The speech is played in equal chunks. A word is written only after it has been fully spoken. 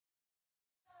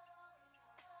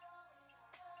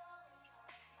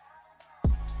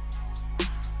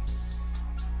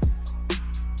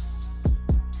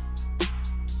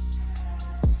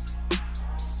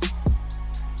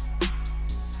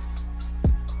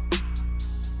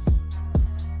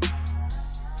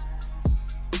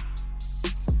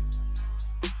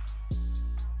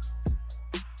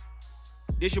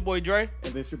This your boy Dre.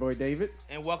 And this your boy David.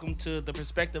 And welcome to the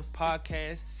Perspective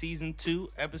Podcast, Season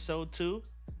 2, Episode 2.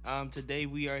 Today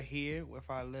we are here with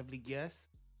our lovely guest,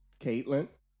 Katelynn.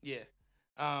 Yeah.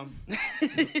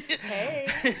 Hey.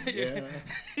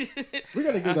 Yeah.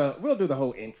 We'll do the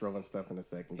whole intro and stuff in a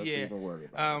second. Don't even worry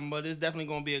about it. But it's definitely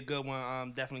gonna be a good one.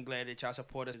 I'm definitely glad that y'all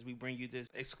support us as we bring you this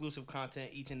exclusive content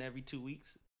each and every 2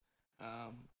 weeks.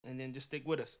 And then just stick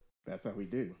with us. That's how we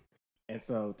do. And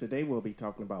so today we'll be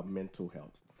talking about mental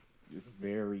health. It's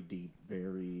very deep,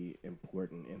 very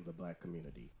important in the Black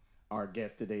community. Our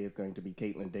guest today is going to be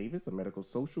Katelynn Davis, a medical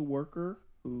social worker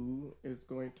who is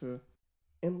going to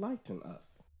enlighten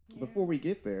us. Yeah. Before we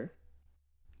get there,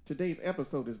 today's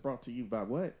episode is brought to you by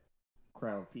what?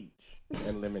 Crown Peach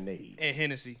and lemonade. And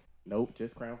Hennessy. Nope,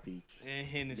 just Crown Peach. And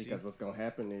Hennessy. Because what's going to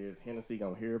happen is Hennessy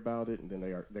going to hear about it, and then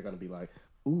they're going to be like,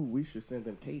 ooh, we should send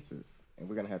them cases. And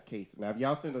we're going to have cases. Now, if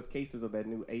y'all send us cases of that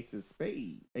new Ace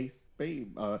Spade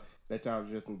that y'all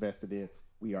just invested in,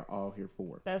 we are all here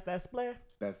for it. That's that split.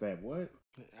 That's that what?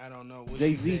 I don't know. What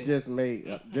Jay-Z just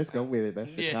made, just go with it.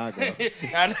 That's Chicago.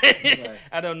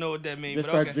 I don't know what that means.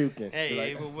 Just but start okay. juking.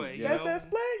 Hey, but what? That's that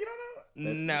split? You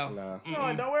don't know? No.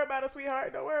 No, don't worry about it,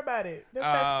 sweetheart. Don't worry about it. That's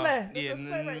that split. That's the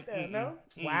split right there. No?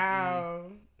 Wow.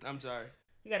 I'm sorry.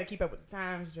 You got to keep up with the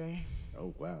times, Dre.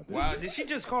 Oh, wow. Wow. Did she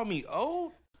just call me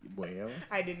old? Well.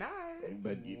 I did not.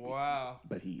 Wow.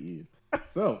 But he is.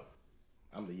 So,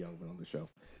 I'm the young one on the show.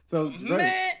 So, Dre,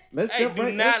 man, let's jump right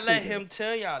do not into let this. him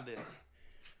tell y'all this.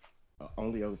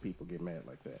 Only old people get mad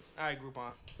like that. All right,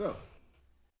 Groupon. So,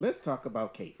 let's talk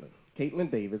about Katelynn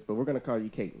Davis, but we're going to call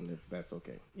you Katelynn if that's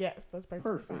okay. Yes, that's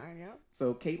perfect. Fine, yeah.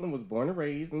 So, Katelynn was born and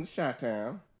raised in the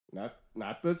Chi-Town,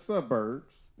 not the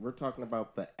suburbs. We're talking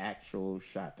about the actual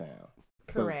Chi-Town.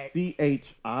 Correct. So,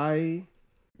 C-H-I...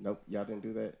 Nope, y'all didn't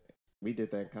do that. We did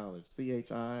that in college.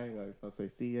 C-H-I, I'll say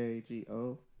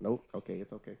C-A-G-O. Nope, okay,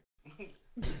 it's okay.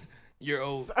 You're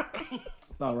old.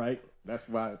 It's all right. That's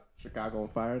why Chicago on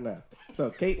fire now. So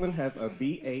Katelynn has a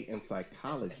BA in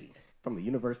psychology from the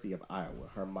University of Iowa.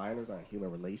 Her minors are in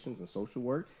human relations and social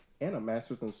work, and a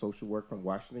master's in social work from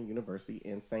Washington University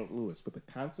in St. Louis with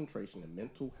a concentration in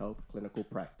mental health clinical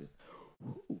practice.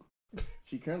 Ooh.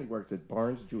 She currently works at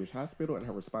Barnes Jewish Hospital, and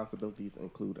her responsibilities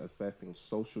include assessing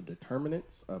social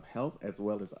determinants of health as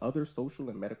well as other social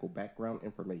and medical background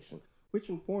information, which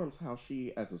informs how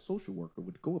she, as a social worker,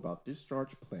 would go about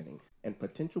discharge planning and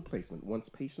potential placement once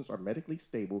patients are medically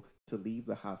stable to leave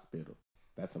the hospital.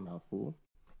 That's a mouthful.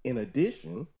 In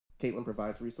addition, Katelynn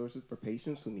provides resources for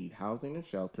patients who need housing and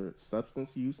shelter,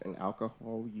 substance use, and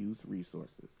alcohol use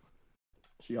resources.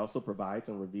 She also provides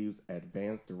and reviews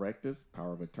advanced directives,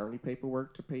 power of attorney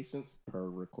paperwork to patients per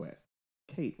request.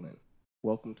 Katelynn,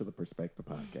 welcome to the Perspective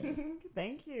Podcast.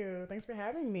 Thank you. Thanks for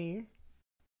having me.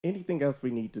 Anything else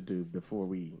we need to do before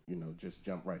we, just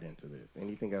jump right into this?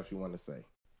 Anything else you want to say?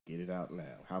 Get it out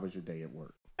now. How was your day at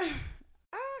work? It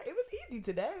was easy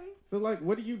today. So,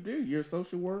 what do? You're a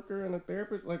social worker and a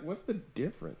therapist? What's the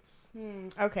difference?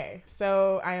 Okay,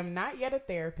 so I am not yet a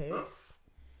therapist.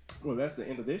 Well, that's the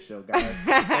end of this show, guys.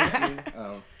 Thank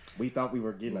you. We thought we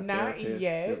were getting a therapist. Not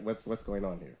yet. What's going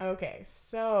on here? Okay,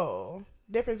 so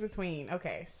difference between,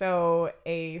 so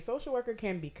a social worker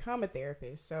can become a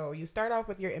therapist. So you start off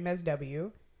with your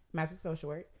MSW, Master of Social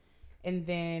Work, and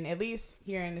then at least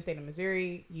here in the state of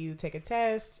Missouri, you take a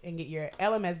test and get your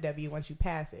LMSW once you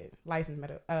pass it, licensed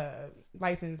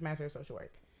Master of Social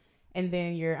Work. And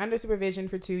then you're under supervision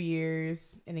for 2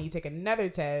 years, and then you take another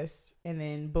test, and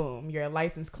then boom, you're a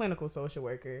licensed clinical social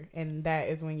worker, and that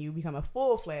is when you become a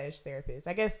full-fledged therapist.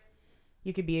 I guess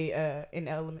you could be an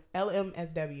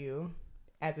LMSW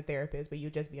as a therapist, but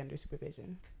you'd just be under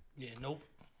supervision. Yeah, nope.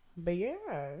 But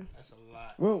yeah. That's a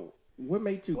lot. Well, what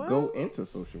made you go into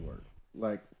social work?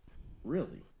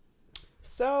 Really?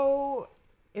 So,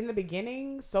 in the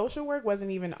beginning, social work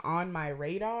wasn't even on my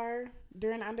radar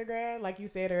during undergrad. Like you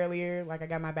said earlier, I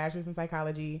got my bachelor's in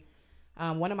psychology.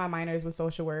 One of my minors was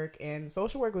social work, and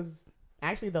social work was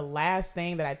actually the last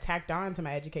thing that I tacked on to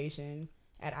my education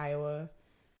at Iowa.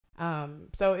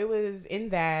 So it was in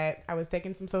that I was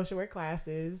taking some social work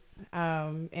classes,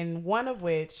 and one of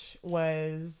which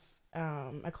was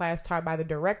a class taught by the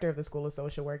director of the School of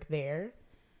Social Work there,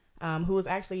 who was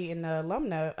actually an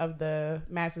alumna of the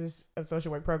Masters of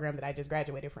Social Work program that I just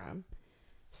graduated from.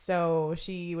 So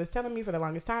she was telling me for the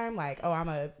longest time, I'm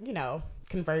going to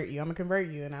convert you.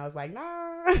 And I was like,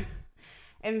 nah.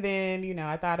 And then,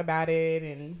 I thought about it,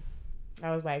 and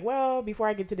I was like, well, before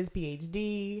I get to this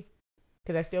PhD,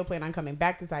 because I still plan on coming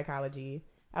back to psychology,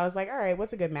 I was like, all right,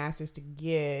 what's a good master's to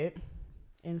get?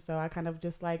 And so I kind of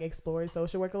just explored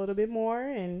social work a little bit more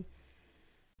and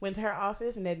went to her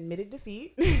office and admitted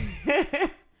defeat.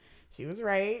 She was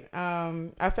right.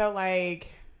 I felt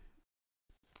like,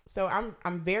 so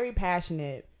I'm very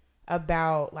passionate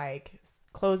about like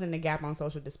closing the gap on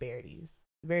social disparities,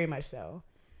 very much so.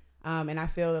 And I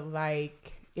feel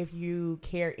like if you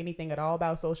care anything at all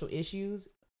about social issues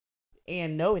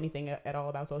and know anything at all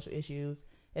about social issues,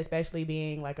 especially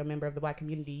being like a member of the Black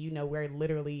community, you know, we're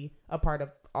literally a part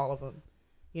of all of them.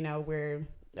 You know, we're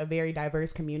a very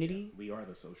diverse community. Yeah, we are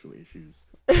the social issues.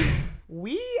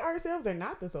 We ourselves are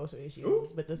not the social issues, Ooh,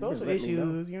 but the social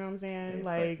issues, you know what I'm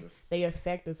saying? They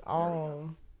affect us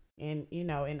all, and you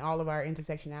know, in all of our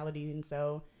intersectionality. And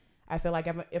so I feel like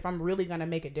if I'm really going to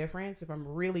make a difference, if I'm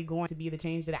really going to be the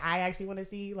change that I actually want to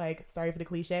see, like, sorry for the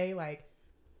cliche, like,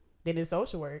 then it's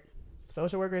social work.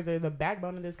 Social workers are the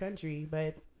backbone of this country,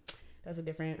 but that's a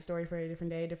different story for a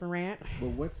different day, a different rant.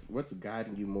 Well, what's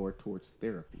guiding you more towards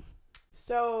therapy?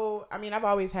 So, I mean, I've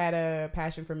always had a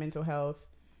passion for mental health.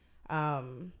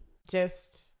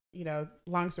 Just, you know,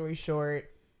 long story short,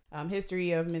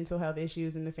 history of mental health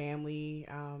issues in the family,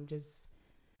 just,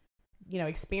 you know,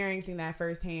 experiencing that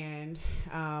firsthand.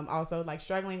 Also, like,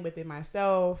 struggling with it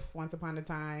myself once upon a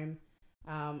time.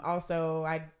 Also,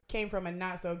 I came from a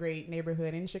not so great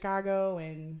neighborhood in Chicago,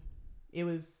 and it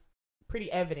was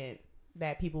pretty evident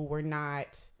that people were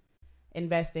not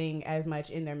investing as much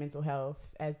in their mental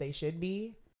health as they should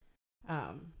be.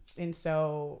 And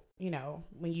so, you know,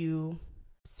 when you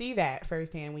see that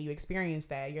firsthand, when you experience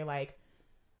that, you're like,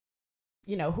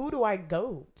 you know, who do I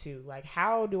go to? Like,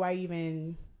 how do I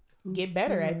even get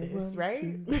better at this,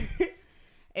 right?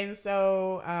 And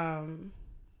so,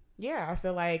 yeah, I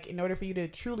feel like in order for you to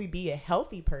truly be a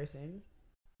healthy person,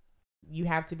 you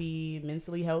have to be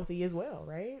mentally healthy as well,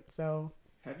 right? So,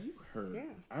 have you heard?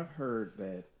 Yeah. I've heard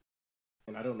that,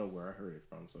 and I don't know where I heard it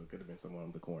from, so it could have been someone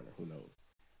on the corner, who knows?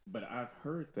 But I've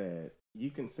heard that you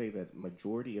can say that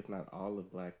majority, if not all,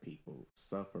 of Black people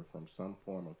suffer from some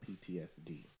form of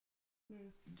PTSD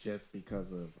just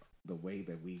because of the way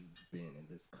that we've been in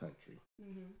this country.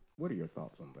 Mm-hmm. What are your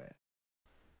thoughts on that?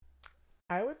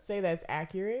 I would say that's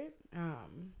accurate.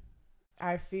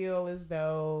 I feel as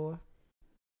though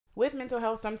with mental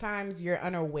health, sometimes you're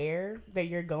unaware that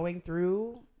you're going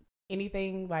through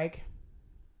anything, like,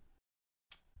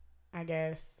 I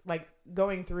guess, like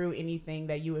going through anything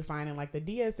that you would find in like the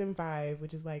DSM-5,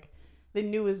 which is like the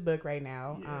newest book right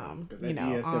now. Yeah, you know,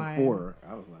 DSM-4,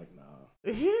 I was like, nah.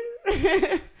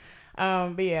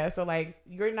 But yeah, so like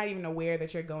you're not even aware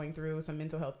that you're going through some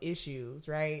mental health issues,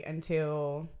 right?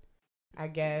 Until I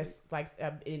guess like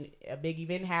a big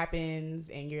event happens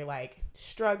and you're like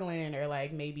struggling, or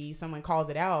like maybe someone calls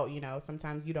it out. You know,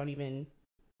 sometimes you don't even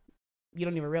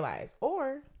realize,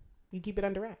 or you keep it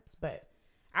under wraps. But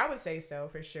I would say so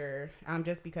for sure.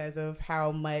 Just because of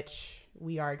how much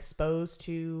we are exposed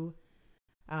to,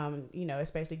 you know,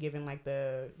 especially given like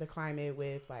the climate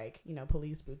with like, you know,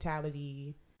 police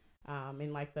brutality,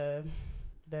 and like the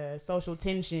social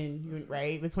tension,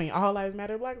 right, between all lives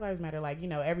matter, Black lives matter, like, you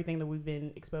know, everything that we've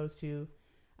been exposed to.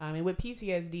 And with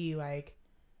PTSD, like,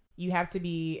 you have to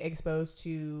be exposed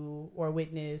to or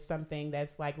witness something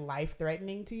that's like life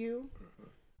threatening to you,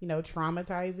 you know,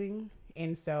 traumatizing.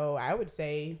 And so I would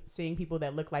say seeing people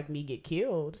that look like me get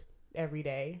killed every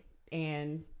day,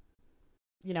 and,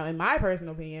 you know, in my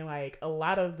personal opinion, like a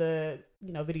lot of the,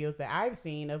 you know, videos that I've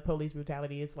seen of police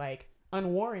brutality, it's like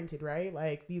unwarranted, right?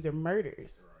 Like these are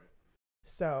murders. Right.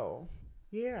 So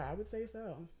yeah, I would say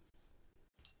so.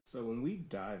 So when we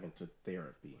dive into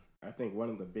therapy, I think one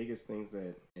of the biggest things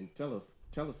that, and tell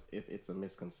us if it's a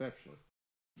misconception,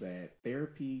 that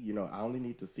therapy, you know, I only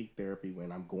need to seek therapy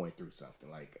when I'm going through something.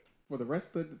 Like, for the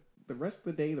rest of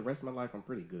the day, the rest of my life, I'm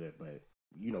pretty good. But,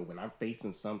 you know, when I'm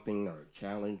facing something or a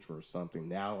challenge or something,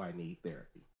 now I need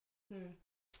therapy.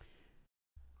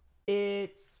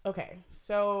 It's okay.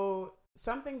 So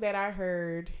something that I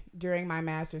heard during my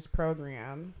master's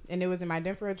program, and it was in my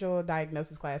differential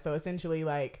diagnosis class. So essentially,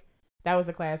 like, that was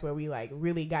the class where we like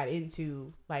really got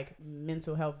into like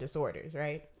mental health disorders,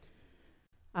 right?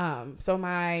 So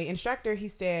my instructor, he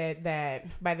said that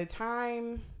by the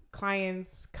time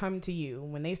clients come to you,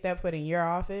 when they step foot in your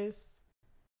office,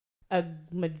 a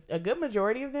good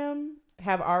majority of them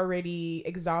have already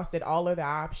exhausted all of the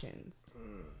options.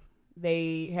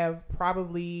 They have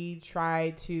probably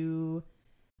tried to,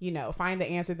 you know, find the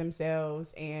answer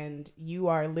themselves, and you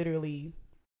are literally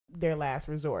their last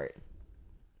resort,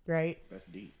 right? That's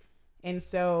deep. And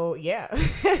so, yeah.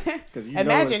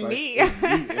 Imagine me.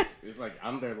 It's like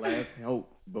I'm their last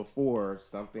hope before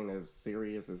something as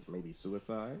serious as maybe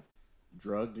suicide,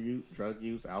 drug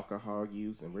use, alcohol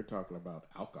use, and we're talking about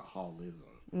alcoholism.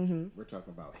 We're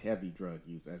talking about heavy drug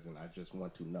use, as in I just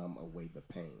want to numb away the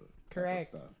pain.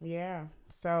 Correct. Yeah.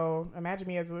 So imagine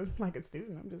me as like a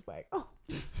student. I'm just like, oh,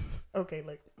 okay,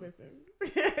 like listen.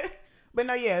 But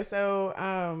no, yeah. So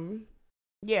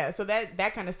yeah. So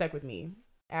that kind of stuck with me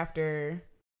after,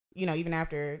 even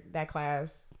after that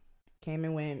class came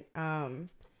and went.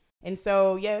 And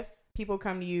so yes, people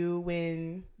come to you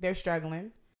when they're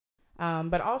struggling.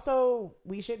 But also,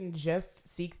 we shouldn't just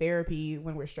seek therapy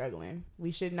when we're struggling.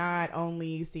 We should not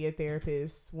only see a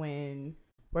therapist when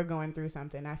we're going through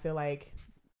something. I feel like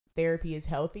therapy is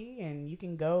healthy, and you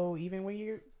can go even when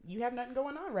you have nothing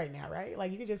going on right now, right?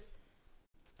 Like, you could just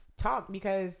talk,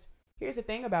 because here's the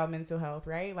thing about mental health,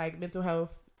 right? Like, mental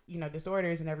health,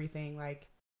 disorders and everything, like,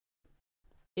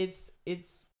 it's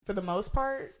for the most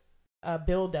part a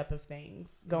buildup of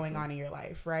things going on in your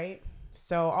life, right?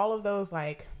 So all of those,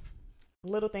 like,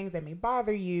 little things that may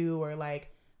bother you, or like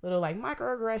little like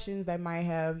microaggressions that might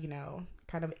have,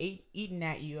 kind of eaten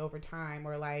at you over time,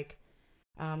 or like,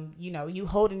 you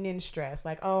holding in stress,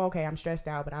 like, oh, okay, I'm stressed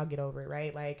out, but I'll get over it,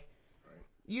 right? Like,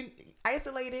 you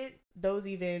isolated, those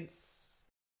events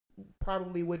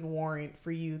probably wouldn't warrant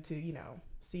for you to,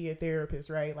 see a therapist,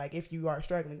 right? Like, if you are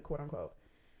struggling, quote unquote.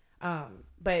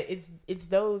 But it's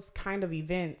those kind of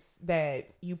events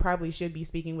that you probably should be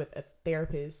speaking with a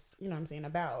therapist,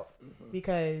 about,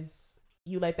 because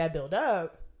you let that build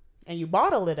up and you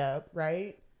bottle it up,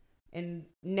 right? And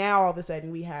now all of a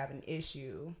sudden we have an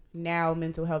issue. Now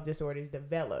mental health disorders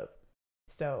develop.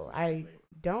 So I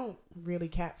don't really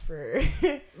cap for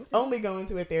only going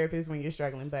to a therapist when you're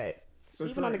struggling, but so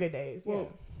even Dre, on the good days. Well,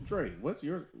 yeah. Dre, what's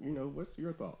your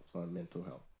thoughts on mental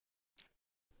health?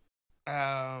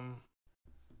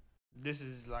 This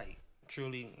is like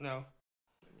truly no.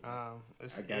 I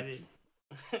got you.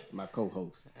 It's my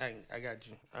co-host. I got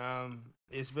you.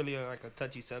 It's really like a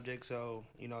touchy subject, so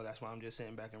that's why I'm just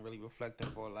sitting back and really reflecting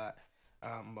for a lot.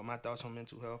 But my thoughts on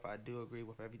mental health, I do agree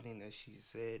with everything that she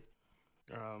said.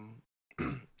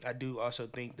 I do also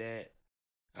think that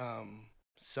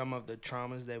some of the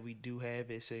traumas that we do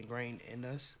have is ingrained in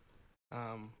us,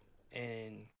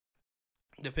 and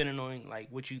depending on like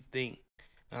what you think,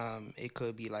 it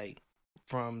could be like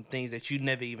from things that you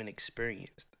never even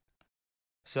experienced.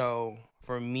 So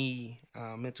for me,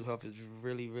 mental health is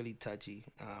really, really touchy.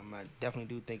 I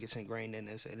definitely do think it's ingrained in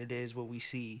us, and it is what we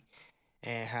see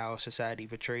and how society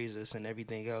portrays us and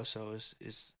everything else. So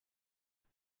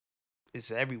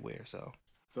it's everywhere. So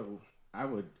I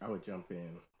would jump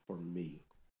in. For me,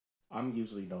 I'm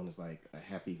usually known as like a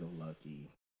happy-go-lucky,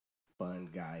 fun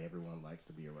guy. Everyone likes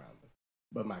to be around me.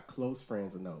 But my close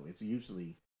friends know it's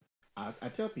usually, I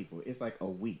tell people, it's like a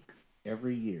week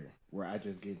every year where I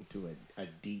just get into a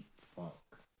deep funk.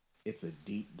 It's a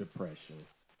deep depression.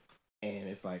 And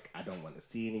it's like, I don't want to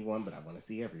see anyone, but I want to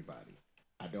see everybody.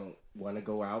 I don't want to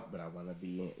go out, but I want to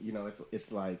be in.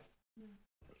 It's like,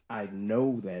 I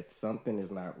know that something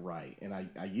is not right. And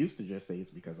I used to just say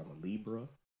it's because I'm a Libra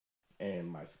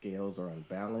and my scales are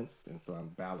unbalanced. And so I'm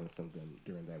balancing them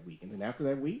during that week. And then after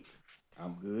that week,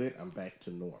 I'm good. I'm back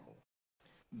to normal.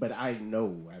 But I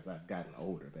know as I've gotten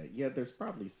older that, yeah, there's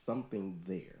probably something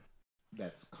there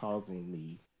that's causing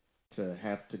me to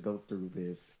have to go through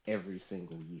this every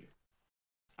single year.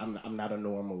 I'm not a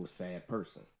normal sad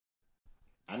person.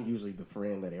 I'm usually the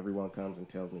friend that everyone comes and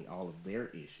tells me all of their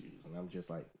issues. And I'm just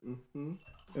like,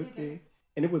 okay.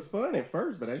 And it was fun at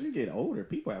first, but as you get older,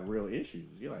 people have real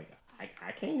issues. You're like,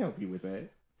 I can't help you with that.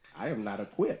 I am not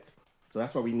equipped. So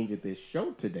that's why we needed this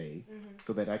show today,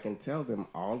 so that I can tell them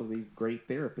all of these great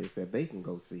therapists that they can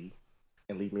go see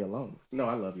and leave me alone. No,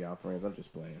 I love y'all, friends. I'm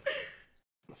just playing.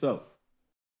 So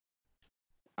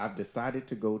I've decided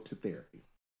to go to therapy.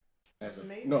 That's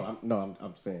amazing. No,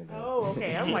 I'm saying that. Oh,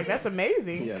 okay. I'm like, that's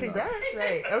amazing. Yeah, congrats. No.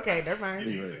 Right. Okay, never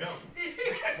mind.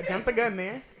 I jumped the gun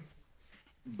there.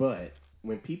 But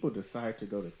when people decide to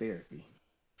go to therapy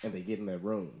and they get in that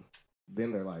room,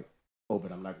 then they're like, oh,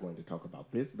 but I'm not going to talk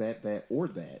about this, that, or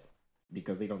that,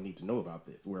 because they don't need to know about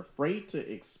this. We're afraid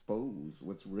to expose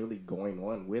what's really going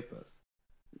on with us.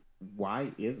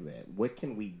 Why is that? What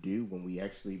can we do when we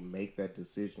actually make that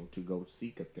decision to go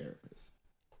seek a therapist?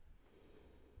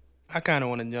 I kind of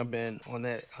want to jump in on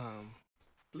that.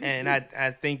 And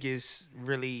I think it's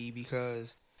really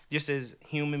because just as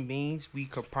human beings, we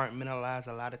compartmentalize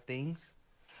a lot of things.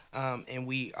 And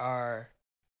we are,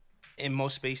 in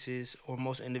most spaces or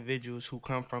most individuals who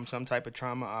come from some type of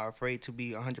trauma are afraid to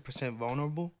be 100%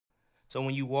 vulnerable. So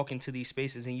when you walk into these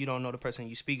spaces and you don't know the person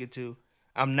you're speaking to,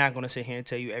 I'm not going to sit here and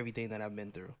tell you everything that I've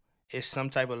been through. It's some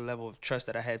type of level of trust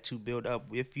that I had to build up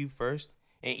with you first.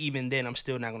 And even then, I'm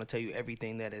still not going to tell you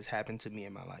everything that has happened to me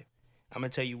in my life. I'm gonna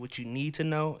tell you what you need to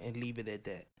know and leave it at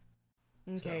that.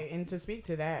 Okay, and to speak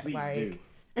to that, Please like,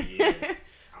 do.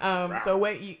 Yeah. so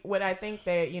what I think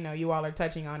that you all are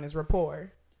touching on is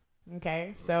rapport.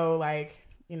 Okay, so like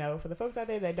for the folks out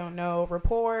there that don't know,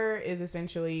 rapport is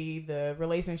essentially the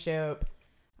relationship.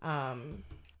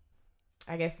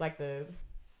 I guess like I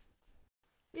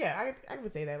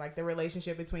would say that like the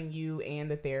relationship between you and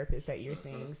the therapist that you're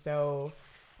seeing. So,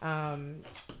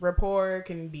 rapport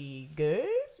can be good.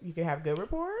 You could have good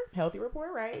rapport, healthy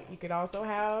rapport, right? You could also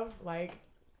have like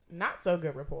not so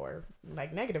good rapport,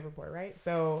 like negative rapport, right?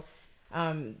 So,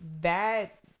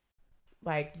 that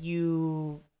like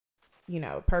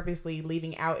purposely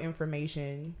leaving out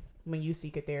information when you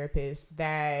seek a therapist,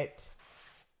 that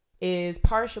is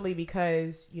partially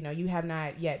because you have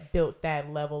not yet built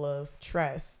that level of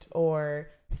trust or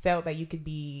felt that you could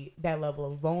be that level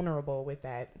of vulnerable with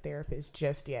that therapist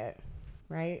just yet,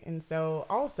 right? And so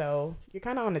also you're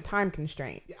kind of on a time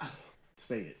constraint. Yeah,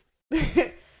 say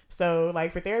it. So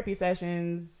like for therapy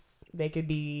sessions, they could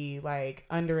be like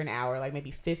under an hour, like maybe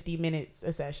 50 minutes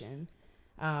a session.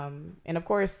 And of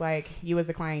course, like you as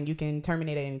the client, you can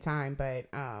terminate at any time, but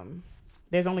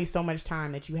there's only so much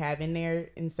time that you have in there.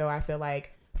 And so I feel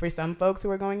like for some folks who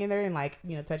are going in there and like,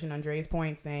 touching on Dre's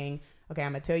point, saying, okay,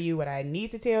 I'm going to tell you what I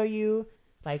need to tell you,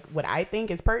 like what I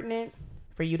think is pertinent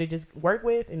for you to just work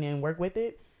with and then work with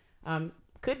it.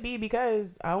 Could be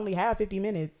because I only have 50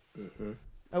 minutes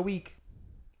a week.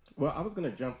 Well, I was going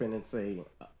to jump in and say,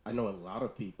 I know a lot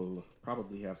of people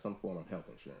probably have some form of health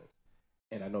insurance.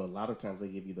 And I know a lot of times they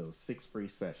give you those 6 free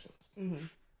sessions. Mm-hmm.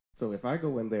 So if I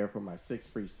go in there for my 6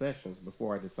 free sessions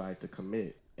before I decide to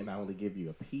commit and I only give you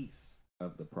a piece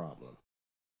of the problem,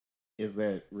 is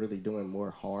that really doing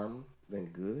more harm than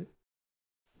good?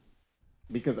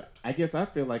 Because I guess I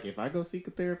feel like if I go seek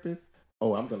a therapist,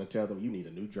 I'm going to tell them you need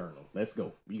a new journal. Let's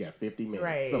go. You got 50 minutes.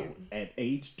 Right. So at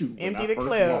age 2, empty the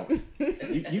clip.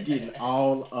 You getting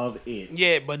all of it.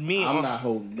 Yeah, but I'm not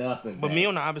holding nothing But back. me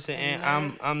on the opposite end,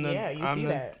 I'm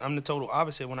the total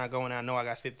opposite. When I go and I know I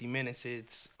got 50 minutes,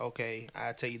 it's okay.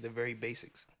 I tell you the very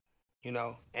basics, and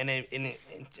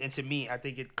to me, I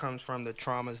think it comes from the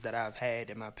traumas that I've had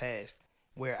in my past,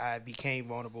 where I became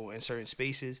vulnerable in certain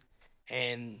spaces,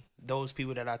 and those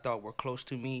people that I thought were close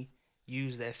to me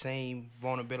use that same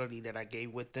vulnerability that I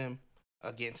gave with them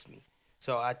against me.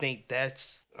 So I think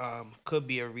that's could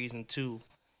be a reason too,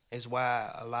 is why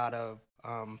a lot of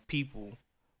people,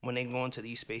 when they go into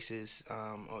these spaces,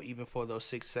 or even for those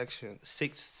 6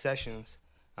 sessions,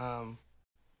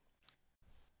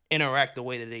 interact the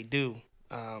way that they do,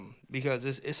 because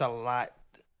it's a lot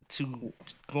to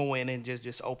go in and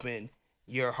just open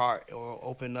your heart or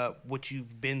open up what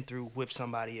you've been through with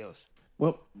somebody else.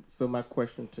 Well, so my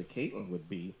question to Katelynn would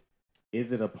be,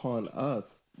 is it upon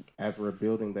us as we're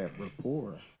building that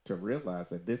rapport to realize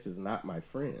that this is not my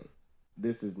friend?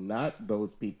 This is not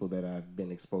those people that I've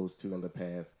been exposed to in the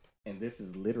past. And this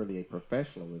is literally a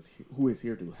professional who is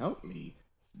here to help me.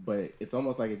 But it's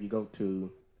almost like if you go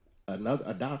to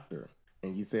a doctor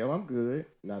and you say, I'm good,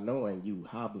 not knowing you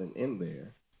hobbling in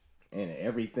there and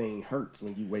everything hurts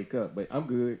when you wake up. But I'm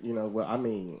good.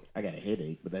 I got a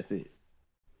headache, but that's it.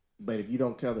 But if you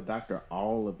don't tell the doctor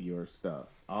all of your stuff,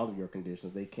 all of your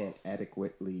conditions, they can't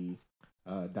adequately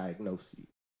diagnose you.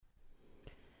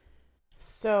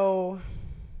 So,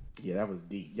 yeah, that was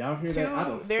deep. Y'all hear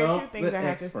that? There are 2 things I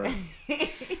have to say.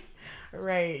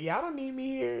 Right. Y'all don't need me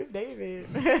here. It's David.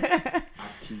 I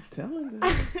keep telling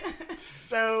them.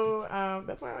 So,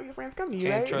 that's why all your friends come to you,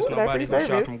 Can't right? trust nobody who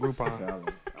shop from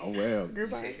Groupon. Oh, well.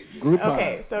 Groupon.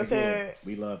 Okay, so again,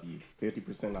 we love you.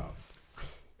 50% off.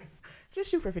 Just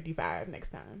shoot for 55 next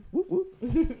time. Whoop,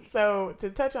 whoop. So to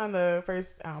touch on the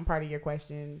first part of your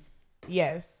question,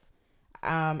 yes.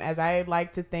 As I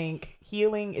like to think,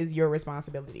 healing is your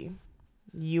responsibility,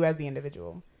 you as the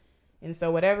individual. And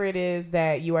so whatever it is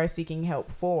that you are seeking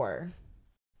help for,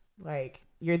 like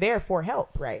you're there for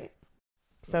help, right?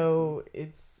 So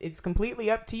it's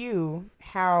completely up to you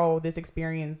how this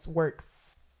experience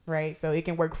works, right? So it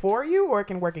can work for you or it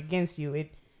can work against you.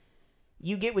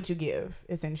 You get what you give,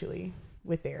 essentially,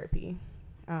 with therapy.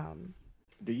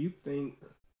 Do you think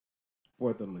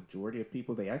for the majority of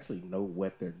people, they actually know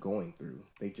what they're going through?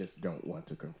 They just don't want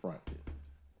to confront it?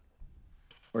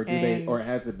 Or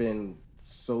has it been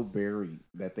so buried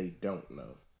that they don't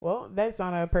know? Well, that's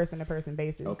on a person-to-person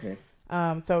basis. Okay.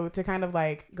 So to kind of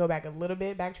like go back a little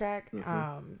bit, backtrack.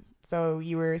 Mm-hmm. So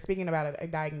you were speaking about a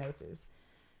diagnosis.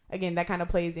 Again, that kind of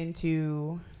plays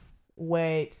into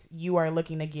what you are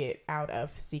looking to get out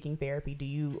of seeking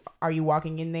therapy. Are you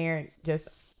walking in there just,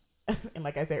 and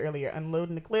like I said earlier,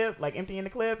 unloading the clip, like emptying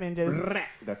the clip and just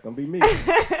that's gonna be me.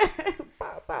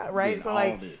 pop, pop, right? So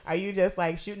like, are you just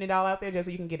like shooting it all out there just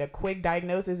so you can get a quick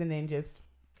diagnosis and then just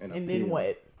and then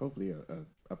what? Hopefully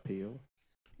a pill.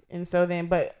 And so then,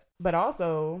 but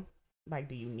also, like,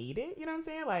 do you need it? You know what I'm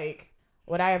saying? Like,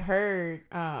 what I have heard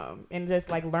and just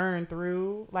like learned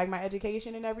through like my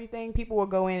education and everything, people will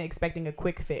go in expecting a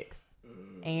quick fix.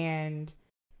 And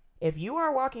if you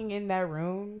are walking in that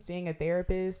room seeing a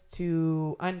therapist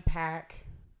to unpack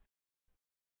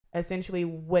essentially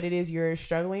what it is you're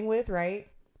struggling with, right?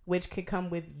 Which could come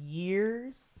with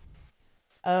years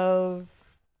of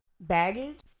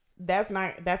baggage, that's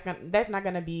not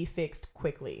going to be fixed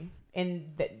quickly.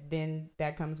 And then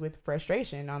that comes with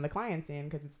frustration on the client's end,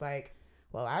 because it's like,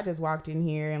 well, I just walked in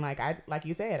here and like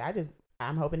you said,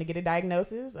 I'm hoping to get a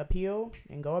diagnosis, appeal,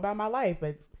 and go about my life,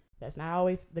 but that's not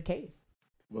always the case.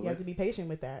 Well, you have to be patient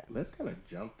with that. Let's kind of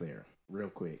jump there real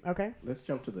quick. Okay. Let's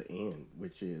jump to the end,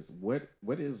 which is what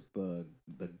is the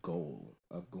goal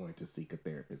of going to seek a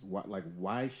therapist?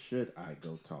 Why should I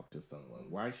go talk to someone?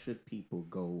 Why should people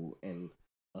go and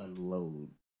unload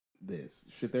this?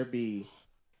 Should there be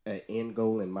an end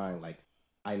goal in mind? Like,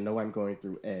 I know I'm going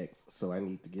through X, so I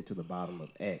need to get to the bottom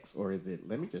of X. Or is it,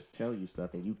 let me just tell you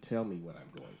stuff and you tell me what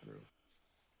I'm going through?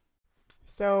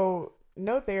 So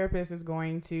no therapist is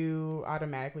going to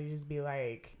automatically just be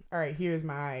like, all right, here's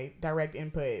my direct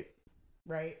input,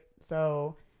 right?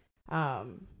 So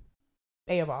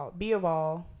A of all, B of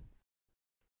all,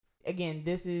 again,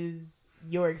 this is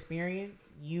your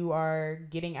experience. You are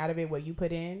getting out of it what you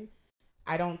put in.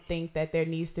 I don't think that there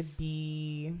needs to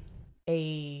be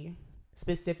a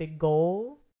specific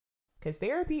goal, because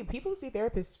therapy, people see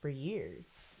therapists for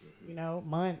years,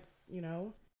 months,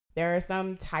 There are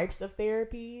some types of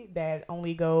therapy that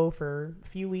only go for a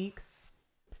few weeks,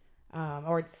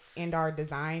 and are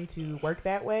designed to work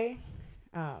that way.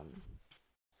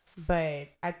 But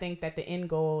I think that the end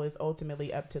goal is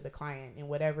ultimately up to the client and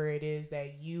whatever it is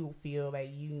that you feel that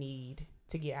you need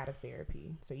to get out of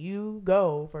therapy. So you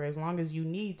go for as long as you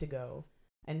need to go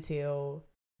until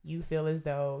you feel as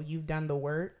though you've done the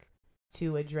work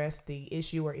to address the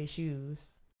issue or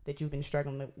issues that you've been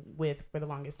struggling with for the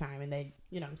longest time. And then,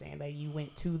 that you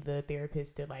went to the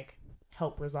therapist to like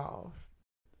help resolve.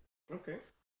 Okay.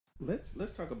 Let's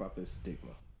talk about this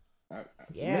stigma.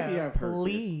 Maybe I've heard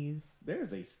please.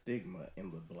 There's a stigma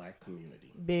in the Black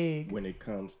community. Big. When it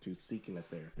comes to seeking a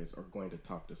therapist or going to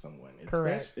talk to someone.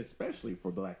 Correct. Especially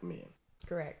for Black men.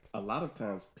 Correct. A lot of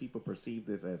times people perceive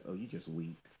this as, oh, you're just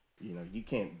weak. You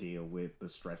can't deal with the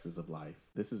stresses of life.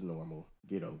 This is normal.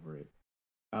 Get over it.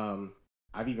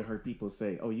 I've even heard people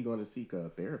say, oh, you're going to seek a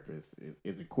therapist.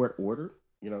 Is it court ordered?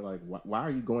 Why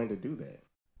are you going to do that?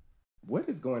 What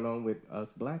is going on with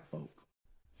us Black folk?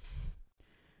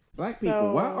 Black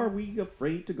people, why are we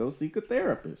afraid to go seek a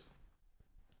therapist?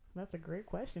 That's a great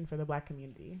question for the Black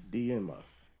community. DM us.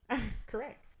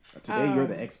 Correct. Today, you're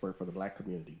the expert for the Black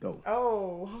community. Go.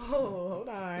 Oh, hold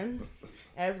on.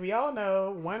 As we all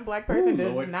know, one Black person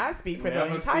does not speak for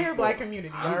the entire Black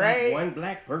community. I'm all right. One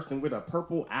Black person with a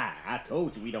purple eye. I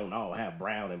told you we don't all have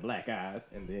brown and black eyes,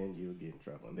 and then you'll get in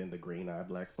trouble. And then the green-eyed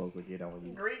Black folk will get on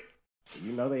you. Great.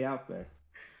 They out there.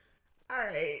 All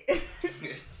right.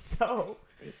 So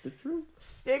it's the truth.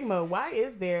 Stigma. Why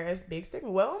is there a big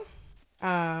stigma? Well,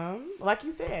 like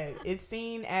you said, it's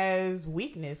seen as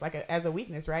weakness, as a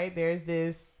weakness, right? There's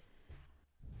this,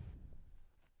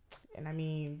 and I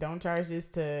mean, don't charge this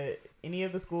to any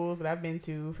of the schools that I've been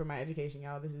to for my education,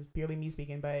 y'all. This is purely me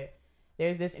speaking, but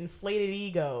there's this inflated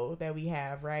ego that we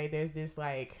have, right? There's this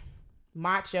like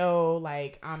macho,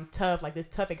 like I'm tough, like this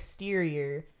tough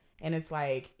exterior, and it's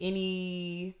like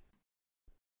any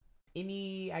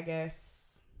I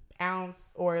guess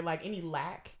ounce or like any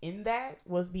lack in that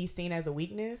will be seen as a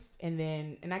weakness, and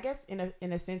I guess in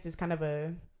a sense it's kind of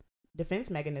a defense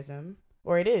mechanism,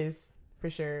 or it is for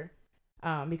sure,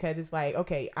 because it's like,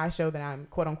 okay, I show that I'm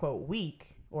quote unquote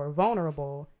weak or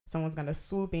vulnerable, someone's gonna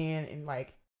swoop in and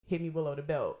like hit me below the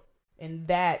belt, and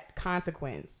that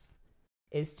consequence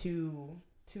is too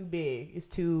big, it's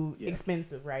too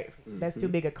expensive, right? Mm-hmm. That's too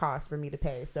big a cost for me to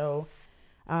pay. So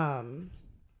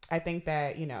I think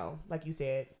that, like you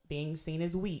said, being seen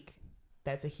as weak,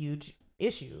 that's a huge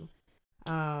issue.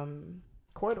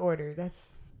 Court order,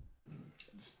 that's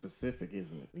specific,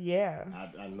 isn't it? Yeah.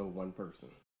 I know one person.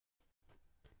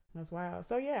 That's wild.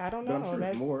 So yeah, I don't know. But I'm sure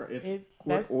it's more. It's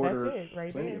court order. That's it,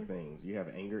 right? Plenty of things. You have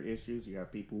anger issues. You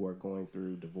have people who are going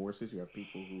through divorces. You have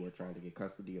people who are trying to get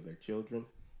custody of their children,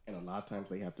 and a lot of times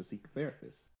they have to seek a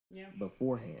therapist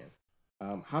beforehand.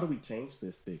 How do we change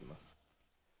this stigma?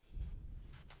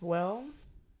 Well,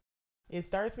 it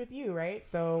starts with you, right?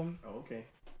 So, okay.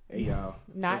 Hey y'all.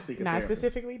 Not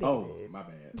specifically David. Oh, my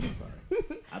bad. I'm sorry.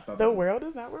 I thought the world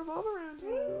does not revolve around you.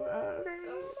 Okay.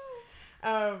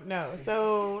 No.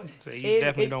 So you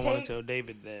definitely don't want to tell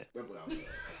David that.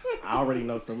 I already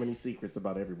know so many secrets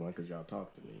about everyone because y'all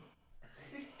talk to me.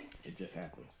 It just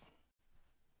happens.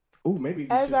 Ooh, maybe we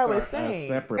should start a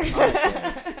separate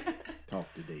podcast.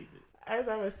 Talk to David. As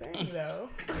I was saying, though.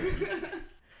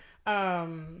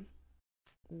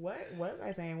 What was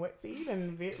I saying? What? See, you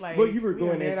didn't like. Well, you were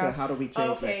going into how do we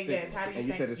change that stigma? Yes. How do you? And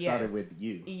you said it started with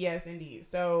you. Yes, indeed.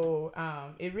 So,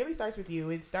 it really starts with you.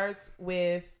 It starts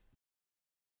with,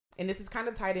 and this is kind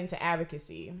of tied into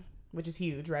advocacy, which is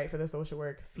huge, right, for the social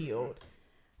work field.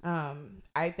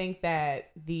 I think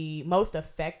that the most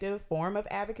effective form of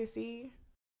advocacy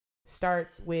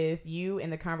starts with you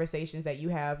and the conversations that you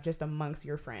have just amongst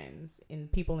your friends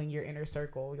and people in your inner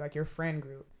circle, like your friend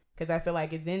group. Because I feel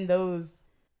like it's in those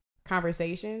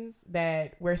conversations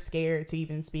that we're scared to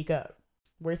even speak up.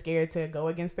 We're scared to go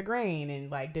against the grain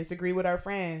and like disagree with our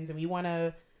friends, and we want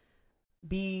to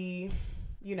be,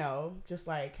 just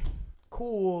like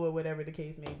cool or whatever the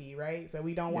case may be, right? So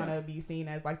we don't want to be seen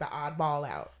as like the oddball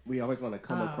out. We always want to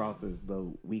come across as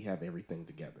though we have everything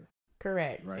together.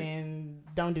 Correct. Right? And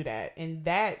don't do that. And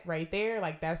that right there,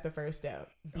 like that's the first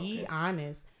step. Be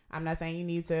honest. I'm not saying you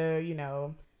need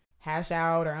to, hash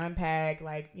out or unpack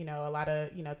like, a lot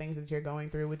of, things that you're going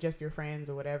through with just your friends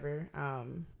or whatever.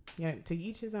 To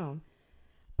each his own.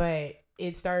 But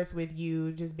it starts with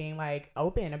you just being like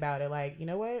open about it. Like, you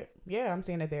know what? Yeah, I'm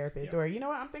seeing a therapist. Or, you know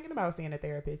what? I'm thinking about seeing a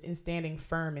therapist and standing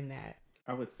firm in that.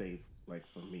 I would say, like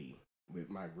for me, with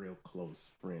my real close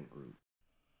friend group,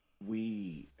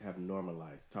 we have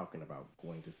normalized talking about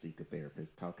going to seek a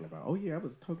therapist, talking about, oh yeah, I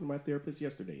was talking to my therapist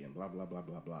yesterday and blah, blah, blah,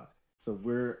 blah, blah. So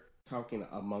we're talking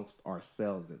amongst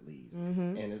ourselves at least.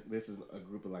 Mm-hmm. And this is a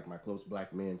group of like my close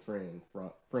black men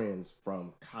friends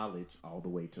from college all the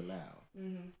way to now.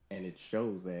 Mm-hmm. And it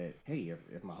shows that, hey,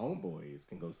 if my homeboys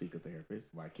can go seek a therapist,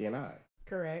 why can't I?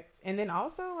 Correct. And then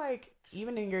also like,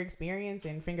 even in your experience,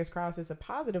 and fingers crossed it's a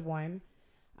positive one,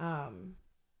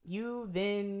 you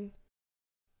then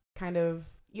kind of,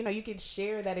 you could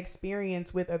share that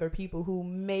experience with other people who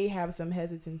may have some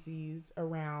hesitancies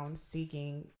around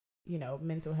seeking,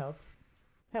 mental health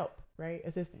help, right?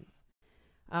 Assistance.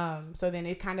 So then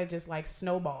it kind of just like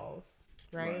snowballs,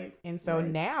 right? And so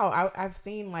now I've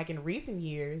seen like in recent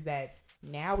years that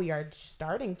now we are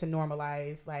starting to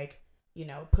normalize like,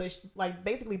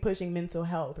 basically pushing mental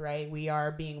health, right? We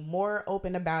are being more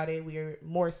open about it. We are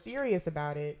more serious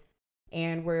about it.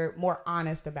 And we're more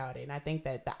honest about it. And I think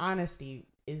that the honesty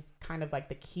is kind of like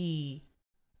the key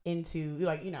into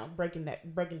like, breaking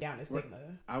down the stigma.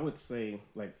 I would say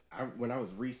like when I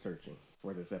was researching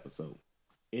for this episode,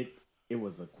 it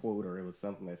was a quote or it was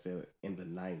something that said in the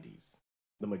 90s,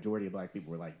 the majority of black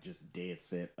people were like just dead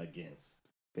set against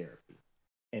therapy.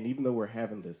 And even though we're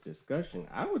having this discussion,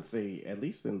 I would say at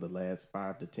least in the last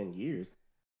 5 to 10 years,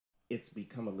 it's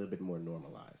become a little bit more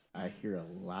normalized. I hear a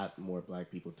lot more black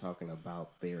people talking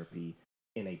about therapy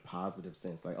in a positive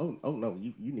sense. Like, oh no,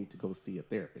 you need to go see a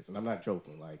therapist. And I'm not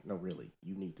joking. Like, no, really,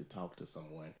 you need to talk to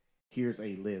someone. Here's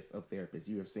a list of therapists.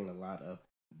 You have seen a lot of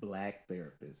black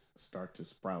therapists start to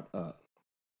sprout up.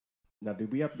 Now, do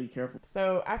we have to be careful?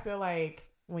 So I feel like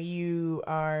when you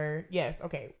are,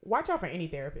 watch out for any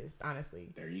therapist,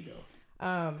 honestly. There you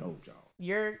go. Told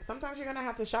y'all. Sometimes you're gonna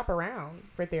have to shop around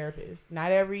for therapists.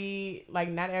 Not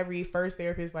every first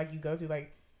therapist like you go to,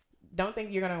 like, don't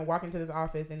think you're gonna walk into this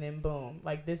office and then boom,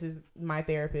 like this is my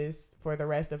therapist for the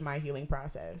rest of my healing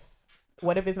process.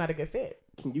 What if it's not a good fit?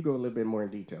 Can you go a little bit more in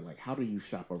detail? Like, how do you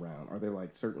shop around? Are there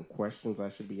like certain questions I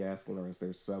should be asking, or is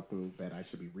there something that I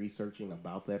should be researching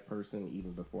about that person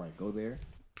even before I go there?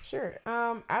 Sure.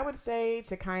 I would say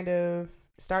to kind of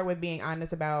start with being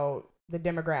honest about the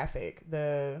demographic,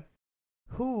 the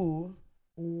who,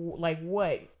 like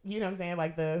what, you know what I'm saying?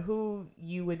 Like the who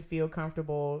you would feel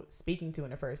comfortable speaking to in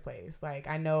the first place. Like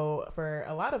I know for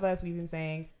a lot of us, we've been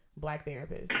saying black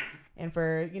therapists. And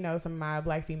for, some of my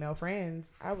black female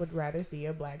friends, I would rather see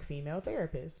a black female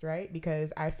therapist, right?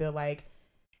 Because I feel like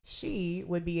she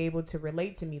would be able to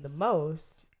relate to me the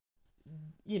most,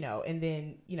 and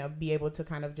then, be able to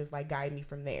kind of just like guide me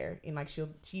from there. And like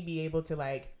she'd be able to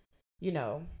like,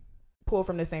 pull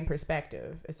from the same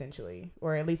perspective essentially,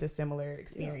 or at least a similar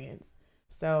experience. Yeah.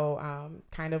 So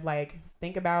kind of like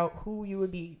think about who you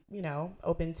would be,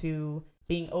 open to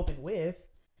being open with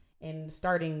and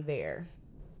starting there.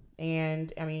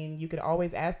 And I mean, you could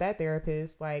always ask that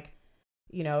therapist, like,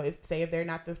 if they're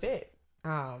not the fit,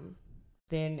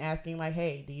 then asking like,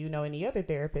 hey, do you know any other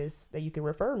therapists that you could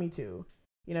refer me to?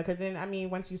 Because then, I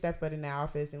mean, once you step foot in the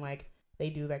office and like They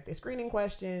do like the screening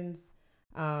questions,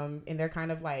 and they're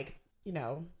kind of like,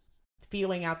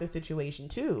 feeling out the situation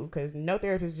too, because no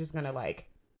therapist is just gonna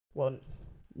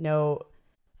no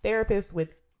therapist with,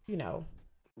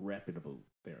 reputable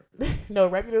therapist. no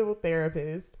reputable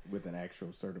therapist with an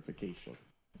actual certification.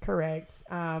 Correct.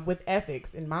 With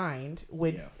ethics in mind,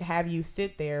 would have you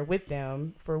sit there with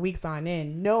them for weeks on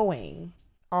end, knowing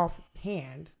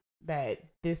offhand that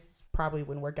this probably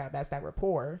wouldn't work out. That's that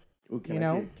rapport. Ooh, can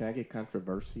I get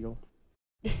controversial?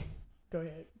 Go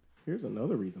ahead. Here's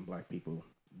another reason Black people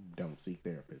don't seek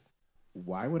therapists.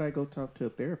 Why would I go talk to a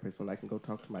therapist when I can go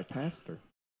talk to my pastor?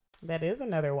 That is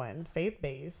another one,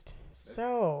 faith-based.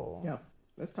 So yeah,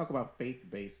 let's talk about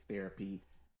faith-based therapy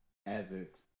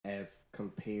as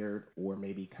compared or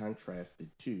maybe contrasted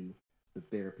to the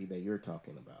therapy that you're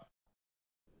talking about.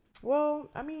 Well,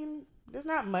 I mean, there's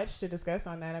not much to discuss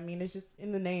on that. I mean, it's just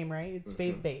in the name, right? It's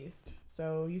faith-based.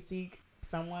 So you seek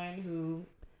someone who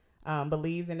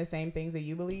believes in the same things that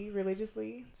you believe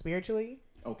religiously, spiritually.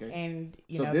 Okay. And,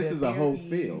 so this is a whole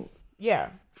field. Yeah.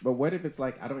 But what if it's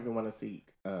like, I don't even want to seek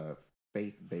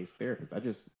faith-based therapists. I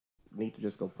just need to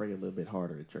just go pray a little bit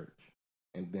harder at church,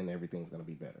 and then everything's going to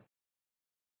be better.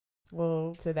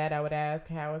 Well, to that, I would ask,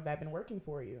 how has that been working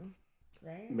for you?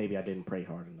 Right? Maybe I didn't pray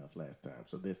hard enough last time.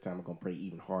 So this time I'm going to pray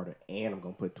even harder, and I'm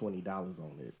going to put $20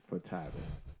 on it for tithing.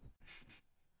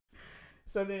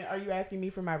 So then are you asking me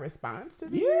for my response to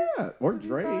these? Yeah, or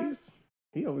Dre's.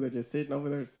 He over there just sitting over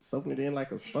there soaking it in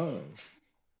like a sponge.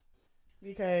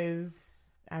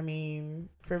 Because, I mean,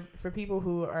 for people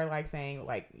who are like saying,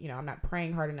 like, I'm not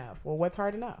praying hard enough. Well, what's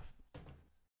hard enough?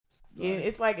 Like,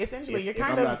 it's like essentially you're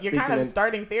kind of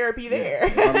starting therapy there.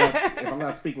 If I'm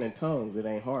not speaking in tongues, it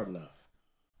ain't hard enough.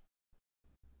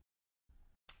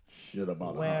 Should have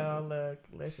bought a Well, look,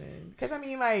 listen, because I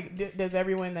mean, like, does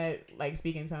everyone that like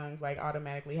speak in tongues like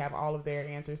automatically have all of their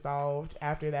answers solved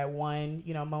after that one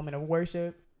moment of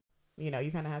worship? You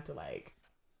kind of have to like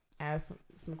ask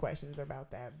some questions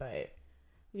about that. But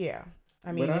yeah,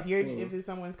 I mean, if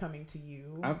someone's coming to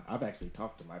you, I've actually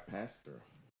talked to my pastor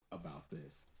about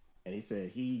this. And he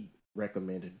said he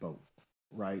recommended both,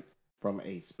 right? From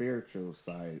a spiritual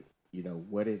side,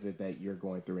 what is it that you're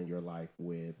going through in your life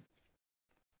with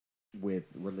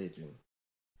religion?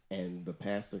 And the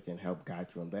pastor can help guide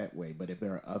you in that way. But if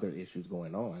there are other issues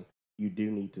going on, you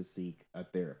do need to seek a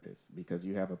therapist, because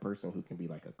you have a person who can be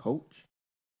like a coach,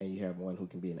 and you have one who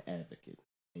can be an advocate.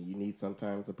 And you need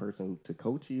sometimes a person to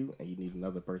coach you, and you need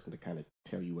another person to kind of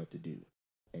tell you what to do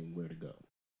and where to go.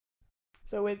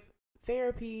 So with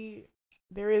therapy,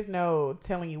 there is no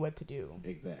telling you what to do.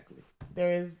 Exactly.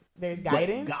 There's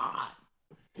guidance. But God,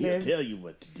 He'll tell you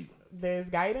what to do.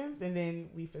 There's guidance, and then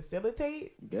we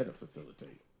facilitate. You better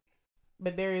facilitate.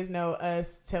 But there is no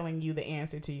us telling you the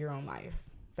answer to your own life.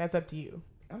 That's up to you.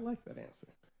 I like that answer.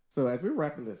 So as we're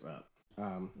wrapping this up,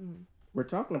 we're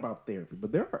talking about therapy,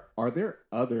 but are there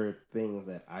other things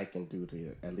that I can do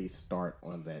to at least start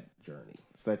on that journey?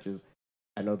 Such as,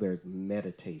 I know there's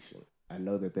meditation. I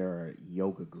know that there are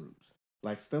yoga groups,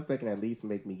 like stuff that can at least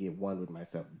make me get one with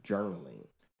myself. Journaling.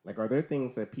 Like, are there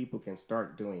things that people can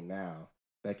start doing now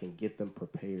that can get them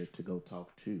prepared to go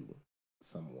talk to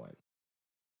someone?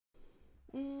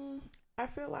 I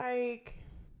feel like,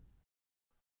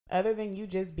 other than you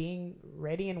just being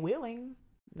ready and willing,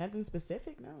 nothing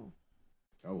specific, no.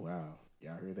 Oh, wow.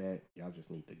 Y'all hear that? Y'all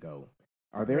just need to go.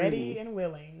 Are there ready and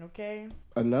willing, okay?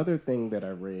 Another thing that I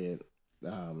read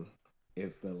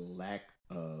is the lack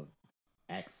of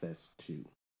access to.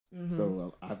 Mm-hmm.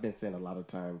 So I've been saying a lot of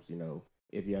times,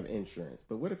 if you have insurance,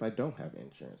 but what if I don't have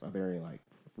insurance? Are there any like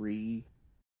free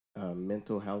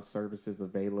mental health services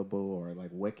available, or like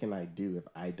what can I do if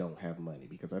I don't have money?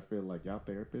 Because I feel like y'all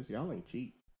therapists, y'all ain't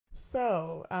cheap.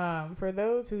 So for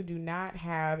those who do not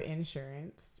have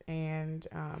insurance and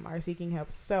are seeking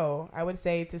help, so I would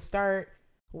say to start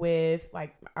with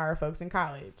like our folks in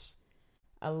college.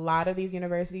 A lot of these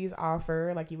universities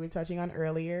offer, like you were touching on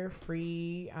earlier,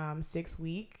 free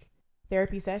 6-week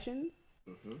therapy sessions.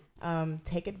 Mm-hmm.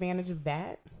 Take advantage of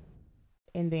that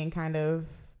and then kind of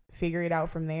figure it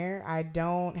out from there. I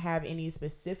don't have any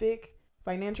specific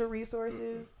financial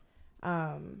resources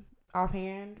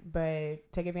offhand,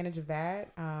 but take advantage of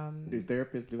that. Do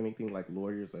therapists do anything like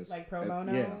lawyers? Like pro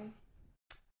bono? Yeah.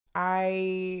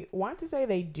 I want to say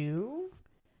they do.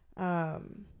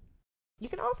 You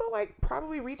can also like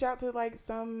probably reach out to like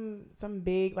some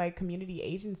big like community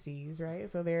agencies, right?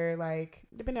 So they're like,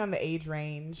 depending on the age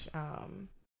range,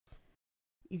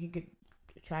 you could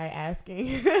try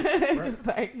asking right. Just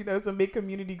like, some big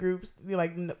community groups,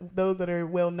 like those that are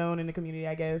well known in the community,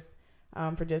 I guess,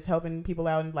 for just helping people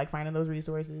out and like finding those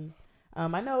resources.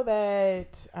 I know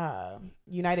that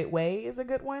United Way is a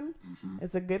good one. Mm-hmm.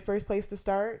 It's a good first place to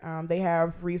start. They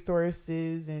have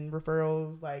resources and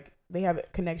referrals. Like they have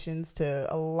connections to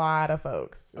a lot of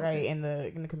folks, right, in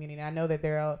the community. And I know that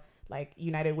there are like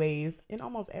United Ways in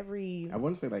almost every. I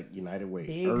wouldn't say like United Way,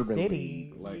 big Urban city.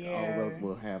 League, like Yeah. all of those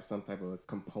will have some type of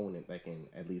component that can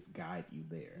at least guide you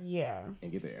there. Yeah.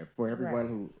 And get there. For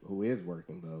everyone Right. who is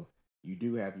working though, you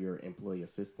do have your employee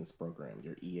assistance program,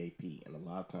 your EAP, and a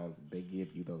lot of times they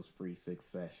give you those free 6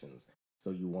 sessions.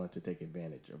 So you want to take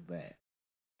advantage of that.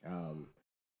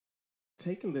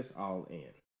 Taking this all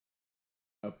in,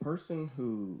 a person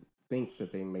who thinks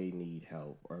that they may need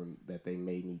help or that they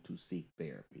may need to seek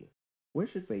therapy, what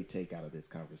should they take out of this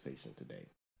conversation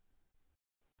today?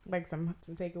 Like some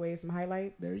takeaways, some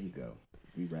highlights. There you go.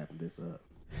 We wrapping this up.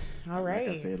 All right.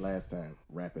 Like I said last time,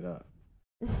 wrap it up.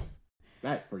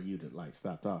 Not for you to like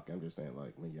stop talking. I'm just saying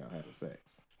like when y'all having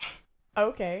sex.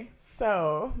 Okay,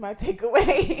 so my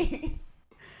takeaways.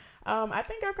 I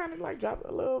think I kind of like dropped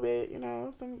a little bit,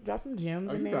 drop some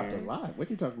gems Oh, in you there. dropped a lot. What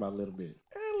you talking about? A little bit.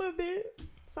 A little bit,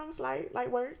 some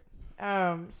light work.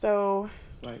 So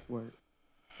Slight work.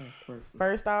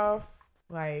 first off,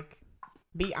 like,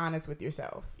 be honest with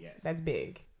yourself. Yes. That's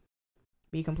big.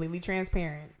 Be completely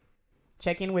transparent.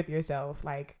 Check in with yourself.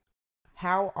 Like,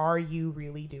 how are you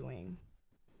really doing?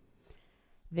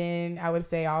 Then I would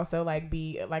say also like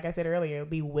I said earlier,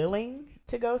 be willing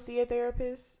to go see a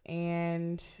therapist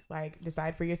and like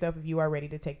decide for yourself if you are ready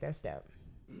to take that step.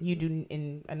 You do,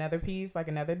 in another piece, like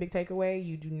another big takeaway,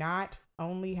 you do not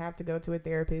only have to go to a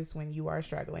therapist when you are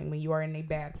struggling, when you are in a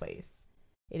bad place.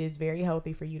 It is very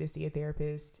healthy for you to see a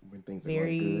therapist. When things are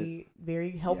going good.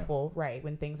 Very helpful, right?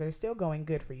 When things are still going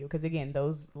good for you. Because again,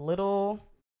 those little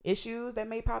issues that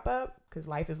may pop up, because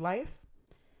life is life,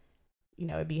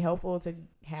 it'd be helpful to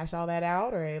hash all that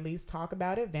out or at least talk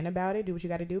about it, vent about it, do what you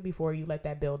got to do before you let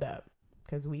that build up,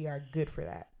 because we are good for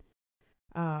that.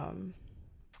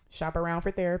 Shop around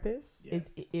for therapists.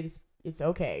 Yes. It's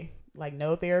okay. Like,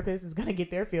 no therapist is going to get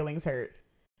their feelings hurt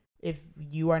if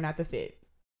you are not the fit.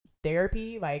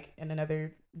 Therapy, like, and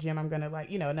another gem I'm going to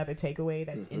another takeaway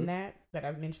that's in that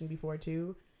I've mentioned before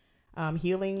too.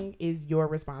 Healing is your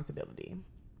responsibility.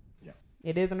 Yeah.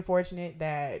 It is unfortunate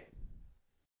that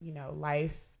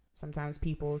life, sometimes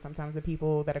the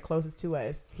people that are closest to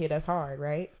us hit us hard,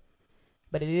 right?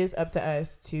 But it is up to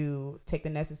us to take the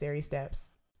necessary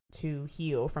steps to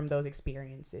heal from those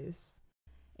experiences.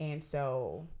 And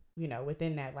so,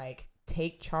 within that, like,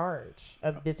 take charge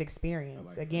of this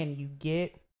experience. Like Again, you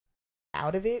get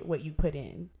out of it what you put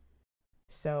in.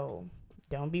 So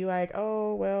don't be like,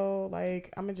 oh, well,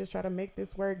 like, I'm going to just try to make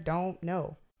this work. Don't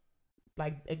know.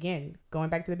 Like, again, going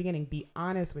back to the beginning, be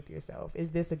honest with yourself.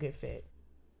 Is this a good fit?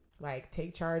 Like,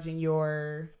 take charge in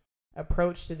your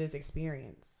approach to this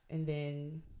experience. And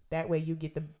then that way you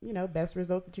get the, best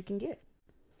results that you can get.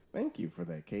 Thank you for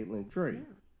that, Katelynn. Dre, Yeah.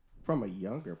 from a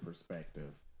younger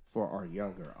perspective, for our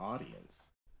younger audience,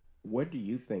 what do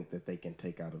you think that they can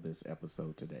take out of this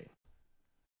episode today?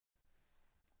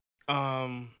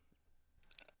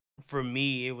 For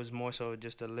me, it was more so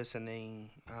just a listening,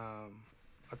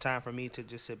 a time for me to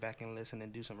just sit back and listen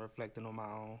and do some reflecting on my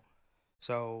own.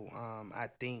 So I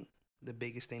think the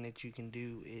biggest thing that you can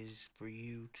do is for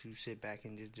you to sit back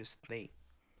and just think.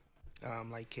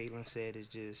 Like Katelynn said, is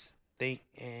just think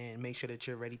and make sure that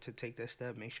you're ready to take that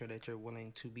step. Make sure that you're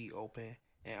willing to be open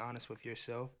and honest with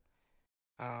yourself.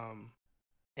 And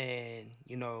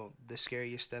the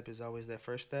scariest step is always that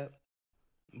first step.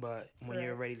 But when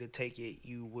you're ready to take it,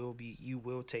 you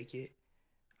will take it.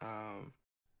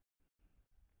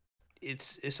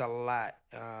 It's a lot.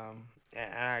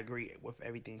 And I agree with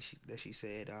everything that she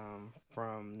said.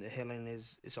 From the healing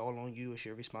it's all on you. It's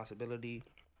your responsibility.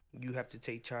 You have to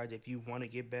take charge if you want to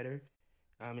get better.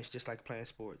 It's just like playing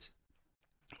sports.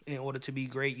 In order to be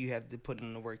great, you have to put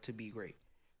in the work to be great.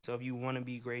 So if you want to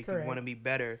be great, if you want to be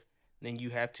better, then you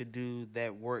have to do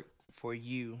that work for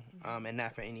you, and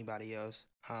not for anybody else.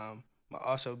 But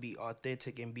also be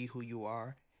authentic and be who you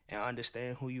are and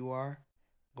understand who you are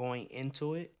going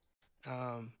into it.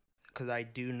 Because I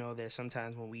do know that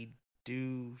sometimes when we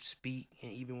do speak,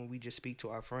 and even when we just speak to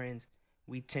our friends,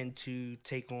 we tend to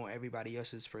take on everybody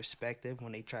else's perspective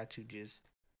when they try to just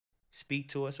speak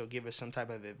to us or give us some type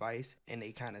of advice, and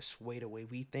they kind of sway the way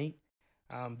we think.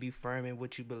 Be firm in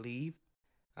what you believe,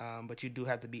 but you do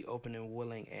have to be open and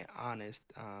willing and honest,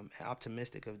 and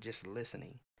optimistic of just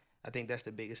listening. I think that's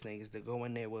the biggest thing, is to go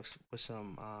in there with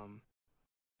some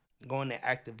go in there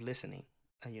active listening,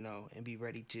 and be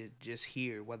ready to just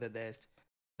hear, whether that's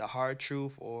the hard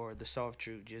truth or the soft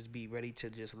truth. Just be ready to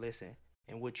just listen,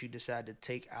 and what you decide to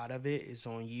take out of it is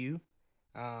on you.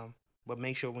 but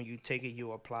make sure when you take it,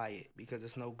 you apply it, because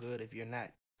it's no good if you're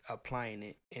not applying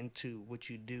it into what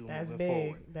you do That's moving big.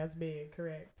 forward. That's big.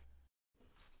 Correct.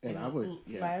 And I would,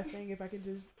 yeah. Last thing, if I could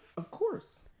just. Of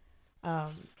course.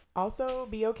 Also,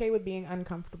 be okay with being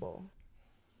uncomfortable.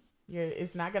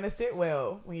 It's not gonna sit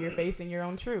well when you're facing your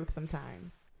own truth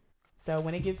sometimes. So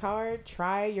when it gets hard,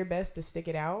 try your best to stick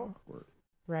it out,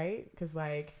 right? Because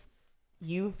like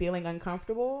you feeling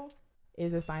uncomfortable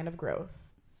is a sign of growth.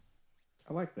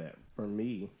 I like that. For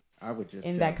me, I would just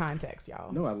that context,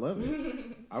 y'all. No, I love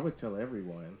it. I would tell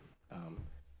everyone,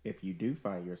 if you do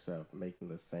find yourself making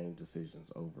the same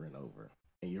decisions over and over,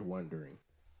 and you're wondering,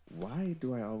 why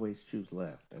do I always choose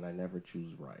left and I never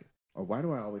choose right? Or why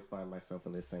do I always find myself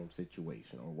in this same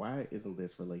situation? Or why isn't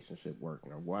this relationship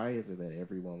working? Or why is it that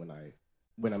everyone,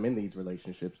 when I'm in these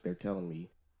relationships, they're telling me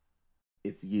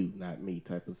it's you, not me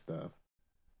type of stuff?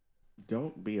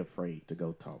 Don't be afraid to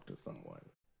go talk to someone.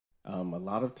 A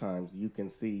lot of times you can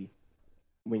see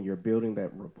when you're building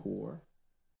that rapport,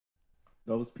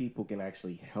 those people can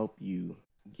actually help you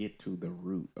get to the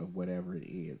root of whatever it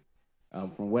is.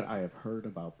 From what I have heard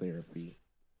about therapy,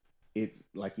 it's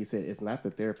like you said, it's not the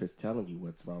therapist telling you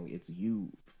what's wrong. It's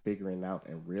you figuring out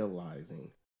and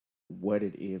realizing what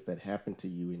it is that happened to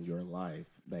you in your life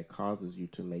that causes you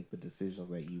to make the decisions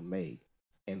that you make.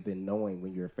 And then knowing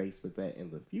when you're faced with that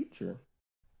in the future,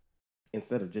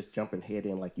 instead of just jumping head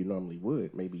in like you normally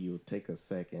would, maybe you'll take a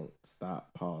second,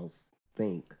 stop, pause,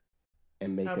 think,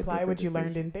 and make apply what you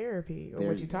learned in therapy or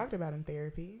what you go. talked about in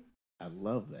therapy. I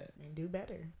love that. And do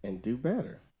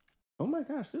better. Oh my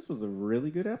gosh, this was a really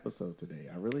good episode today.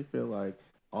 I really feel like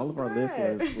all of our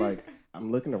listeners, like,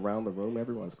 I'm looking around the room,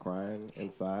 everyone's crying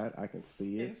inside. I can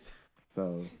see it.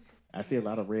 So I see a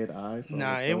lot of red eyes. So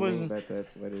It wasn't.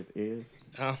 That's what it is.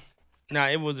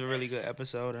 It was a really good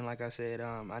episode, and like I said,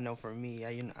 I know for me,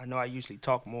 I know I usually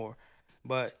talk more,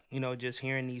 but just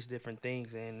hearing these different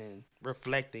things and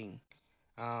reflecting,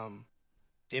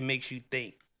 it makes you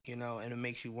think, and it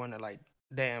makes you wonder, like,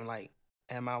 damn, like,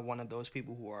 am I one of those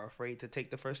people who are afraid to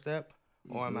take the first step,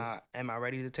 or am I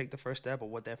ready to take the first step, or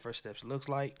what that first step looks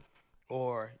like,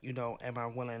 or am I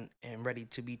willing and ready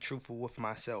to be truthful with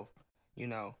myself,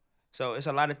 So it's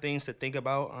a lot of things to think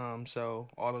about. So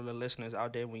all of the listeners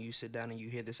out there, when you sit down and you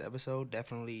hear this episode,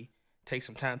 definitely take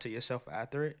some time to yourself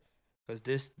after it,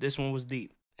 because this one was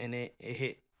deep and it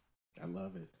hit. I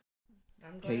love it.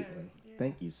 I'm glad. Caitlin,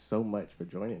 thank you so much for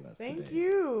joining us today. Thank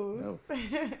you.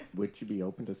 No. Would you be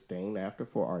open to staying after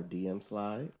for our DM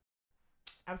slide?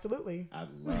 Absolutely. I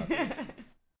love it.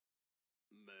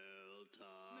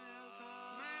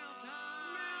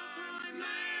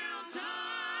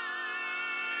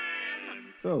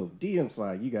 So, DM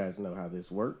slide, you guys know how this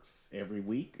works. Every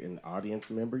week, an audience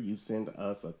member, you send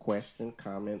us a question,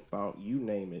 comment, thought, you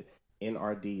name it, in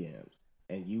our DMs,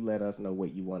 and you let us know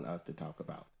what you want us to talk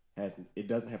about. It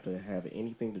doesn't have to have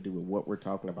anything to do with what we're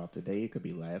talking about today. It could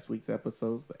be last week's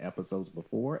episodes, the episodes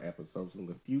before, episodes in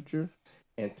the future.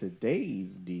 And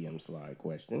today's DM slide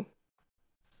question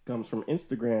comes from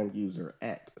Instagram user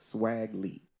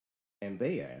 @swaglee. And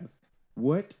they ask,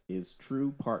 what is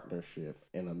true partnership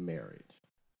in a marriage?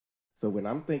 So when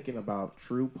I'm thinking about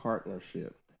true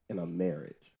partnership in a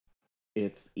marriage,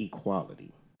 it's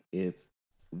equality. It's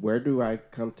where do I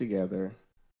come together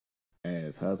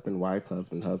as husband, wife,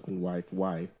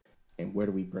 wife, and where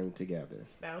do we bring together?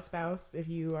 Spouse, if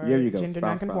you are Spouse, gender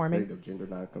nonconforming. there you go, gender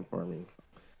nonconforming.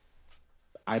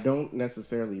 I don't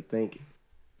necessarily think,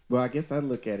 well, I guess I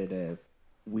look at it as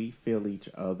we fill each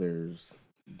other's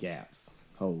gaps,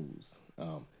 holes.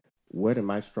 What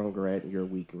am I stronger at and you're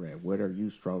weaker at? What are you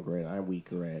stronger at and I'm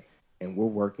weaker at? And we're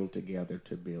working together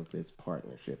to build this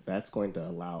partnership. That's going to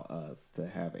allow us to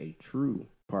have a true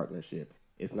partnership.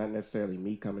 It's not necessarily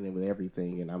me coming in with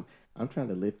everything and I'm trying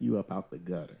to lift you up out the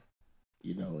gutter,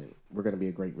 and we're going to be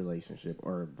a great relationship,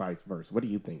 or vice versa. What do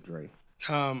you think, Dre?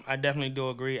 I definitely do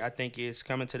agree. I think it's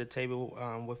coming to the table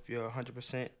with your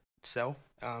 100% self,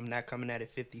 not coming at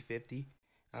it 50-50.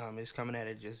 It's coming at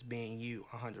it just being you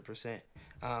 100%.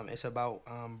 It's about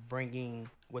bringing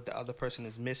what the other person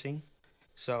is missing.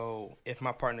 So if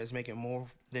my partner is making more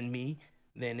than me,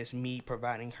 then it's me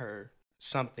providing her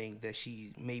something that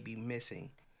she may be missing.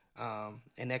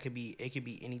 And it could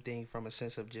be anything from a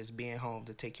sense of just being home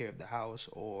to take care of the house,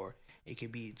 or it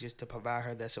could be just to provide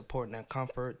her that support and that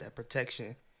comfort, that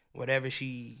protection, whatever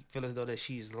she feels as though that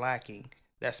she's lacking.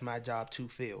 That's my job to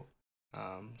fill.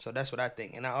 So that's what I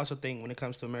think. And I also think when it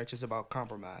comes to marriage, it's about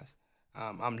compromise.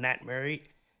 I'm not married,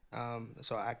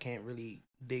 so I can't really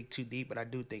dig too deep, but I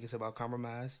do think it's about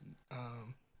compromise.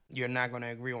 You're not going to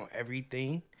agree on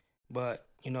everything, but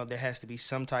there has to be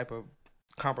some type of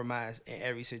compromise in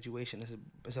every situation.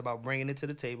 It's about bringing it to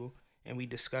the table, and we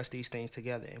discuss these things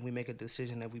together, and we make a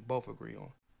decision that we both agree on.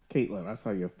 Katelynn, I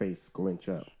saw your face squinch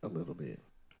up a little bit.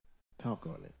 Talk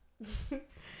on it.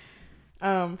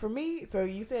 For me, so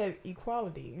you said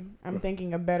equality. I'm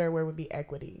thinking a better word would be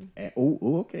equity.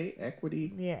 Okay,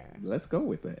 equity. Yeah. Let's go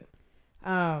with that.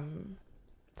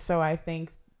 So I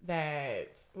think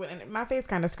that my face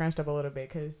kind of scrunched up a little bit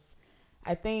because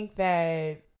I think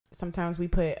that sometimes we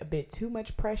put a bit too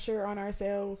much pressure on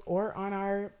ourselves or on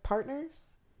our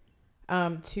partners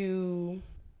to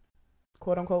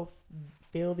quote unquote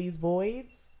fill these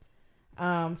voids,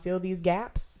 fill these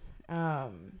gaps.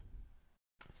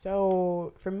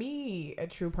 So for me, a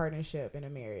true partnership in a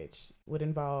marriage would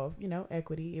involve,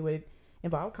 equity. It would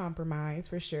involve compromise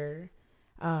for sure.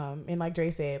 And like Dre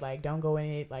said, like, don't go in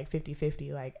it like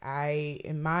 50-50. Like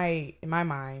in my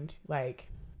mind, like,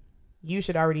 you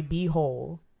should already be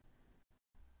whole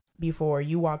before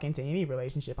you walk into any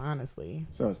relationship, honestly.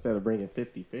 So instead of bringing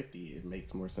 50-50, it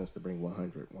makes more sense to bring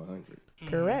 100-100.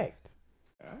 Correct.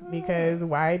 Because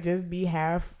why just be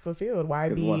half fulfilled? Why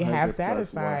be half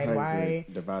satisfied? Why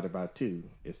divided by 2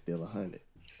 is still 100?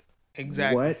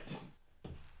 Exactly. What?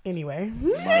 Anyway.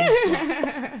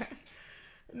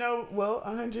 No, well,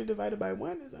 100 divided by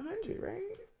 1 is 100, right?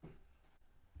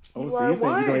 Oh, so you're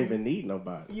saying you don't even need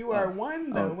nobody. You are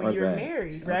one, though, when you're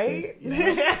married, right? Okay.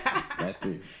 Yeah. That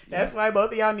too. Yeah. That's why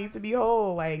both of y'all need to be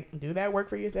whole. Like, do that work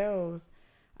for yourselves.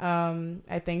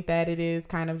 I think that it is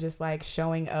kind of just like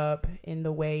showing up in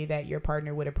the way that your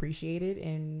partner would appreciate it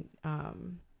and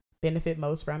benefit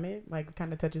most from it. Like,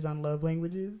 kind of touches on love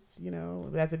languages.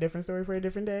 That's a different story for a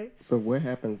different day. So what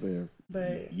happens if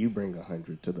you bring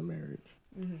 100 to the marriage?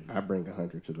 Mm-hmm. I bring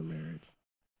 100 to the marriage.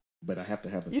 But I have to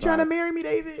have a You trying to marry me,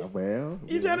 David? Well,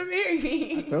 you trying to marry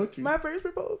me? I told you. My first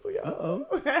proposal, y'all.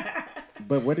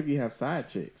 But what if you have side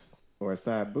chicks or a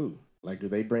side boo? Like, do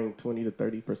they bring 20 to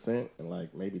 30%? And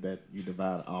like maybe that you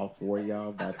divide all 4 of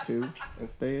y'all by 2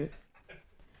 instead?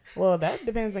 Well, that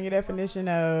depends on your definition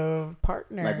of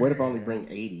partner. Like, what if I only bring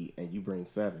 80 and you bring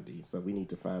 70? So we need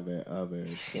to find that other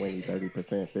 20,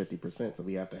 30%, 50%. So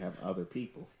we have to have other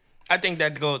people. I think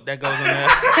that goes on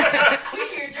that. We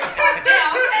hear your talk now.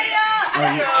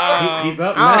 He's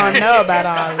up now. I don't know about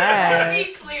all that.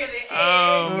 Be clear to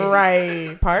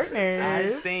Right, partners.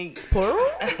 I think plural.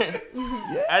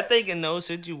 I think in those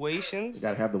situations, You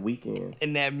gotta have the weekend.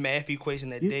 in that math equation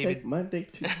that You David, take Monday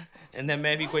to in that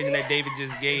math equation that David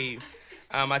just gave,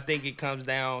 I think it comes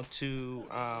down to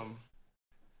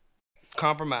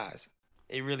compromise.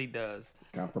 It really does.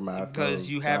 compromise Because those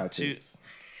you have side to. chicks.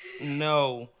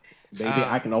 No. Baby,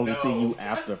 I can only see you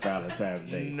after Valentine's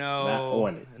Day. No. Not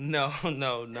on it. No.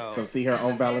 So see her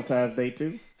on Valentine's Day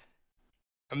too?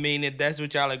 I mean, if that's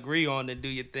what y'all agree on, then do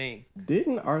your thing.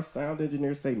 Didn't our sound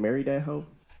engineer say marry that hoe?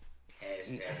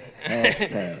 Hashtag.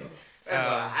 Hashtag.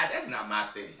 That's not my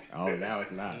thing. Oh, now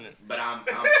it's not. But I'm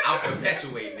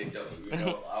perpetuating it though.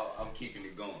 I'm keeping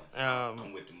it going.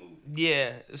 I'm with the move.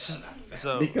 Yeah.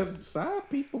 So Because side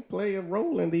people play a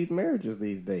role in these marriages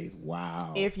these days.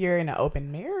 Wow. If you're in an open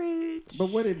marriage, But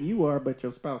what if you are, but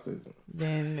your spouse isn't?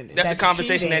 then that's a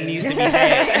conversation that needs to be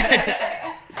had.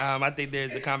 I think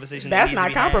there's a conversation That's that needs not to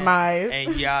be compromise. had,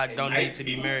 and y'all don't need to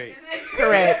be married.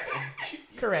 Correct.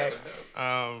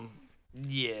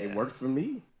 Yeah. It works for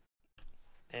me.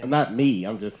 And Not me.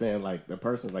 I'm just saying, like, the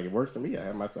person's like, it works for me. I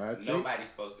have my side chick. Nobody's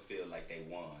supposed to feel like they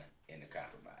won in the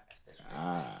compromise. That's what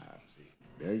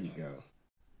There you go.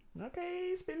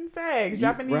 Okay, spitting facts, You-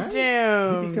 dropping right? these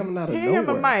gems. He be coming out of Hand him a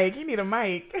nowhere. mic. He need a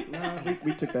mic. Nah,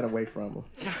 we took that away from him.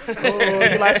 Oh,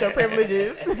 you lost your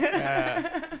privileges.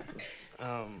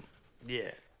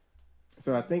 yeah.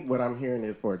 So I think what I'm hearing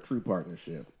is for a true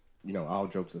partnership, all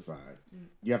jokes aside,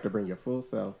 you have to bring your full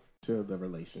self to the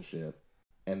relationship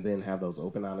and then have those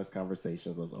open, honest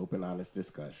conversations, those open, honest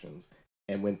discussions.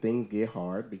 And when things get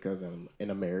hard, because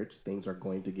in a marriage, things are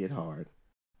going to get hard,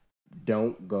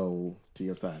 don't go to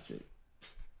your side chick.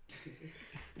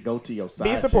 Go to your side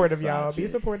chick. Be supportive, side y'all. chick. Be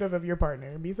supportive of your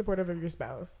partner. Be supportive of your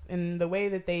spouse in the way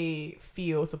that they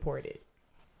feel supported.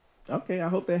 Okay, I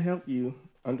hope that helped you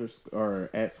or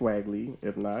at Swagly.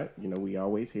 If not, we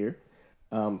always here.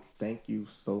 Thank you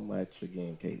so much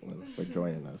again, Katelynn, for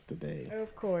joining us today.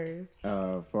 Of course.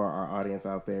 For our audience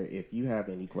out there, if you have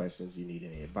any questions, you need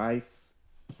any advice,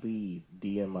 please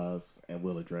DM us and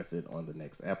we'll address it on the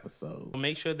next episode.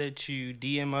 Make sure that you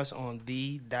DM us on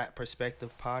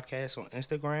the.perspective podcast on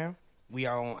Instagram. We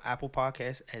are on Apple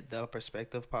Podcasts at The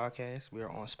Perspective Podcast. We are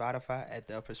on Spotify at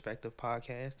The Perspective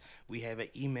Podcast. We have an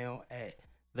email at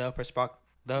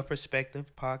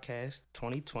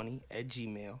theperspectivepodcast2020 at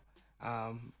gmail.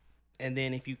 And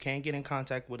then if you can't get in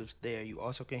contact with us there, you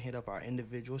also can hit up our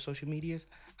individual social medias.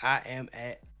 I am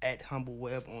at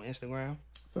HumbleWeb on Instagram.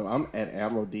 So I'm at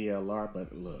Admiral DLR,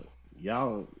 but look,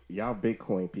 y'all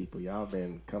Bitcoin people, y'all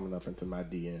been coming up into my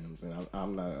DMs, and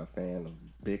I'm not a fan of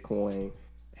Bitcoin,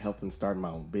 helping start my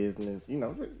own business. You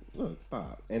know, look,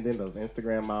 stop. And then those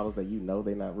Instagram models that you know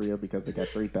they're not real because they got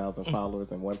 3,000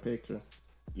 followers in one picture.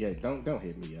 Yeah, don't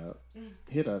hit me up.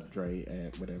 Hit up Dre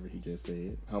at whatever he just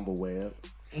said, HumbleWeb.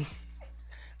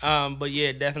 But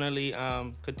yeah, definitely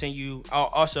continue.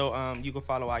 Also, you can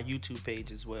follow our YouTube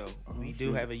page as well. We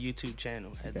do have a YouTube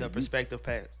channel at the Perspective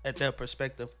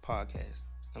Podcast.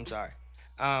 I'm sorry.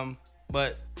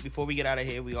 But before we get out of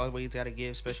here, we always gotta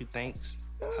give special thanks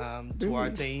to our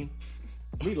team.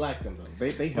 We like them though.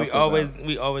 They help us out.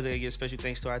 We always gotta give special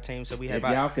thanks to our team. So we have.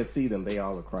 If y'all could see them, they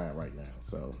all are crying right now.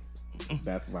 So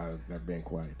that's why I've been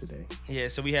quiet today. Yeah,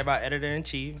 so we have our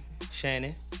editor-in-chief,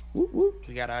 Shannon. Whoop, whoop.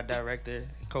 We got our director,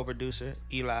 co-producer,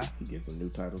 Eli. He gives them new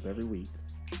titles every week.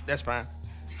 That's fine.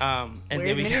 And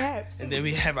then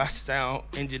we have our sound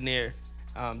engineer,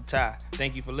 Ty.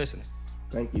 Thank you for listening.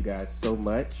 Thank you guys so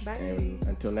much. Bye. And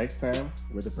until next time,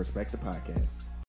 we're the Perspective Podcast.